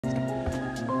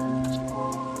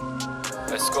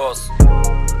goes.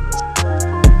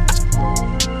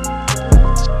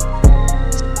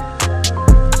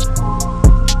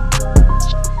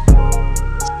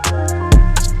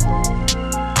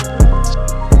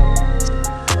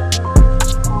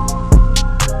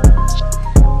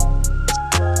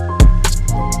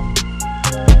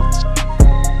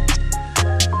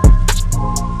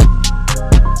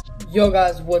 Yo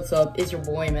guys, what's up? It's your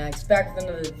boy Max, back with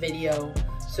another video.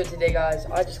 So today guys,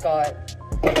 I just got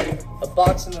a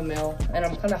box in the mail and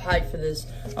I'm kind of hyped for this.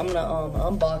 I'm gonna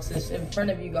unbox this in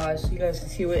front of you guys so you guys can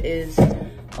see what it is.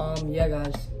 Yeah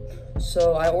guys,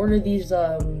 so I ordered these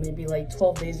maybe like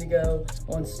 12 days ago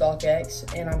on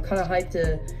StockX, and I'm kind of hyped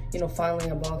to finally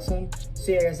unbox them.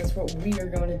 So yeah guys, that's what we are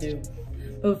going to do.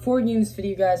 But before we get into this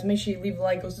video guys, make sure you leave a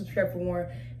like, go subscribe for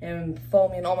more, and follow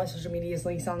me on all my social medias,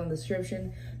 links down in the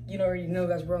description. You already know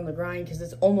guys, we're on the grind because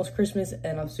it's almost Christmas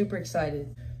and I'm super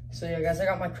excited. So yeah guys, I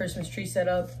got my Christmas tree set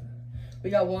up. We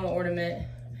got one ornament.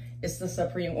 It's the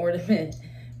Supreme ornament.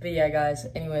 But yeah guys,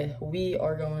 anyway, we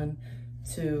are going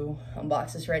to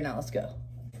unbox this right now. Let's go.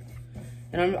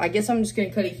 And I guess I'm just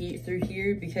gonna cut it through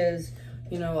here because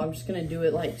I'm just gonna do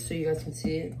it like so you guys can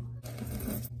see it.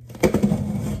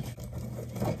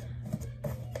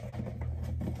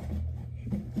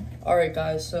 Alright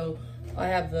guys, so I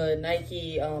have the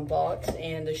Nike box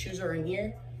and the shoes are in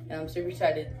here and I'm super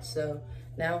excited. So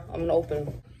now I'm gonna open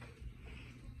them.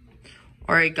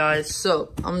 Alright guys,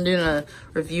 so I'm doing a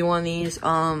review on these.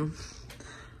 I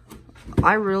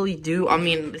really do,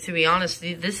 to be honest,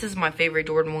 this is my favorite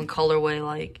Jordan 1 colorway.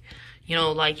 Like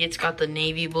it's got the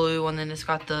navy blue and then it's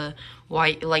got the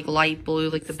white, like light blue,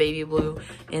 like the baby blue.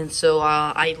 And so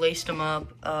I laced them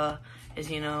up as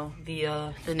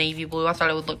the navy blue. I thought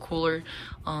it would look cooler.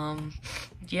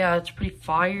 Yeah, it's pretty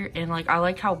fire, and I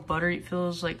like how buttery it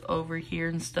feels like over here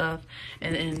and stuff,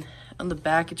 and on the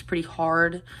back it's pretty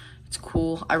hard. It's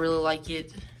cool. I really like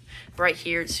it. Right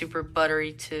here it's super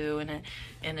buttery too,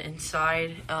 and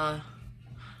inside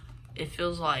it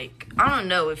feels like, I don't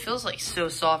know, it feels like so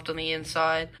soft on the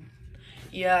inside.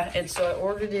 Yeah, and so I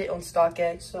ordered it on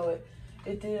StockX. So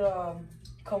it did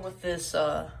come with this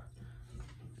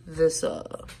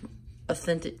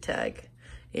authentic tag,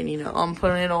 and I'm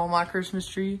putting it on my Christmas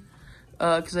tree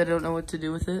because I don't know what to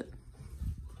do with it.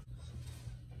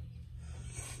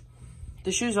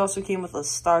 The shoes also came with a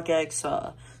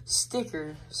StockX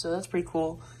sticker, so that's pretty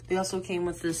cool. They also came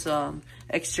with this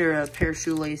extra pair of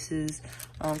shoelaces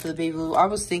for the baby blue. I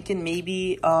was thinking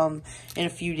maybe in a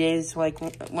few days, like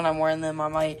when I'm wearing them, I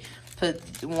might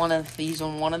put one of these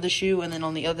on one of the shoe, and then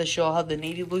on the other shoe I'll have the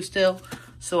navy blue still.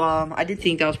 So I did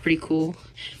think that was pretty cool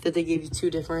that they gave you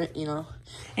two different, and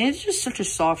it's just such a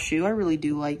soft shoe. I really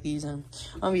do like these, and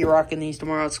I'll be rocking these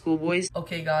tomorrow at school, boys.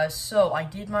 Okay guys, so I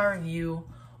did my review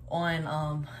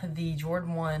on the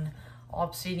Jordan 1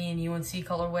 Obsidian UNC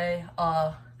colorway.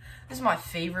 This is my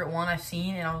favorite one I've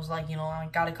seen, and I was like, I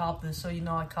gotta cop this, so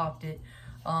I copped it.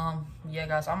 Yeah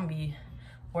guys, I'm gonna be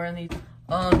wearing these.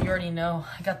 You already know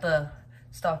I got the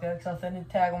StockX authentic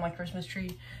tag on my Christmas tree,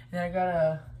 and then I got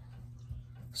a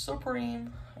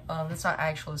Supreme. It's not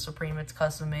actually Supreme, it's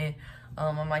custom made.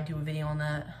 I might do a video on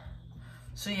that.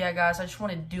 So yeah guys, I just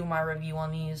wanted to do my review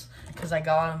on these because I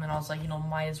got them and I was like,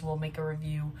 might as well make a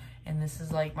review, and this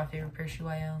is like my favorite pair of shoe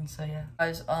I own. So yeah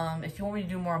guys, if you want me to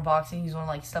do more unboxings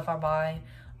on stuff I buy,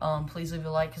 please leave a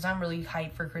like because I'm really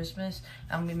hyped for Christmas.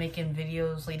 I'm gonna be making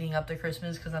videos leading up to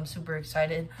Christmas because I'm super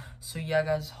excited. So yeah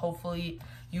guys, hopefully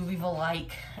you leave a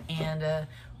like, and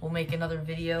we'll make another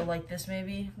video like this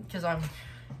maybe, because I'm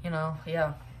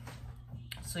yeah.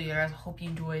 So yeah guys, hope you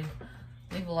enjoyed.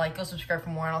 Leave a like, go subscribe for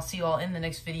more, and I'll see you all in the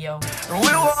next video. We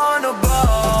wanna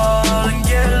ball and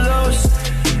get loose.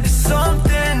 It's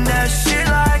something